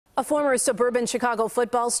A former Suburban Chicago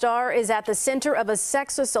football star is at the center of a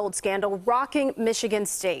sex assault scandal rocking Michigan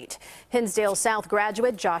State. Hinsdale South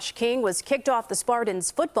graduate Josh King was kicked off the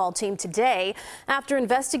Spartans football team today after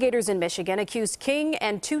investigators in Michigan accused King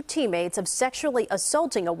and two teammates of sexually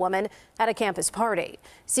assaulting a woman at a campus party.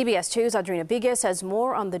 CBS 2's Audrina Bigos has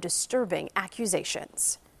more on the disturbing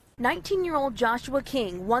accusations. 19-year-old Joshua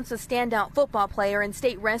King, once a standout football player and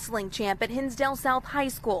state wrestling champ at Hinsdale South High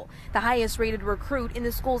School, the highest rated recruit in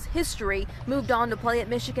the school's history, moved on to play at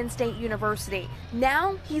Michigan State University.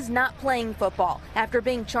 Now he's not playing football after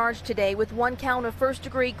being charged today with one count of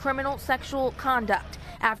first-degree criminal sexual conduct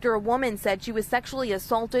after a woman said she was sexually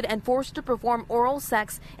assaulted and forced to perform oral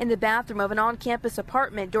sex in the bathroom of an on-campus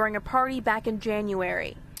apartment during a party back in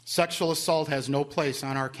January. Sexual assault has no place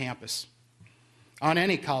on our campus, on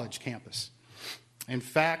any college campus. In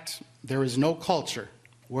fact, there is no culture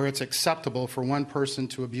where it's acceptable for one person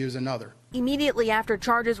to abuse another. Immediately after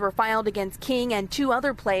charges were filed against King and two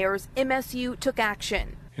other players, MSU took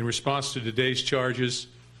action. In response to today's charges,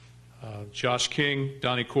 Josh King,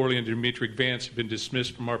 Donnie Corley, and Dimitri Vance have been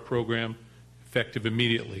dismissed from our program effective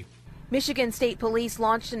immediately. Michigan State Police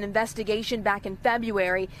launched an investigation back in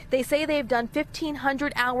February. They say they've done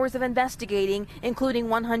 1,500 hours of investigating, including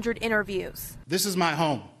 100 interviews. This is my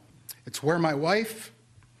home. It's where my wife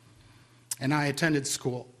and I attended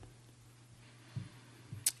school,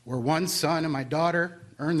 where one son and my daughter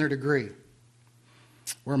earned their degree,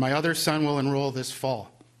 where my other son will enroll this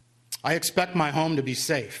fall. I expect my home to be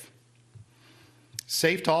safe.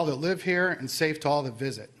 Safe to all that live here and safe to all that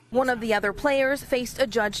visit. One of the other players faced a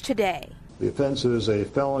judge today. The offense is a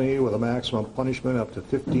felony with a maximum punishment up to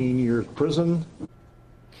 15 years prison.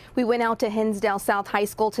 We went out to Hinsdale South High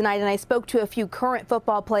School tonight and I spoke to a few current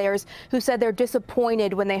football players who said they're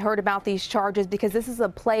disappointed when they heard about these charges because this is a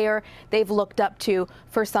player they've looked up to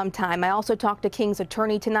for some time. I also talked to King's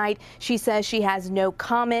attorney tonight. She says she has no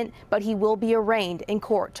comment, but he will be arraigned in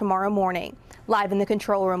court tomorrow morning. Live in the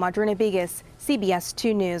control room, Audrina Bigos, CBS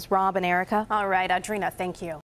 2 News. Rob and Erica. All right, Audrina, thank you.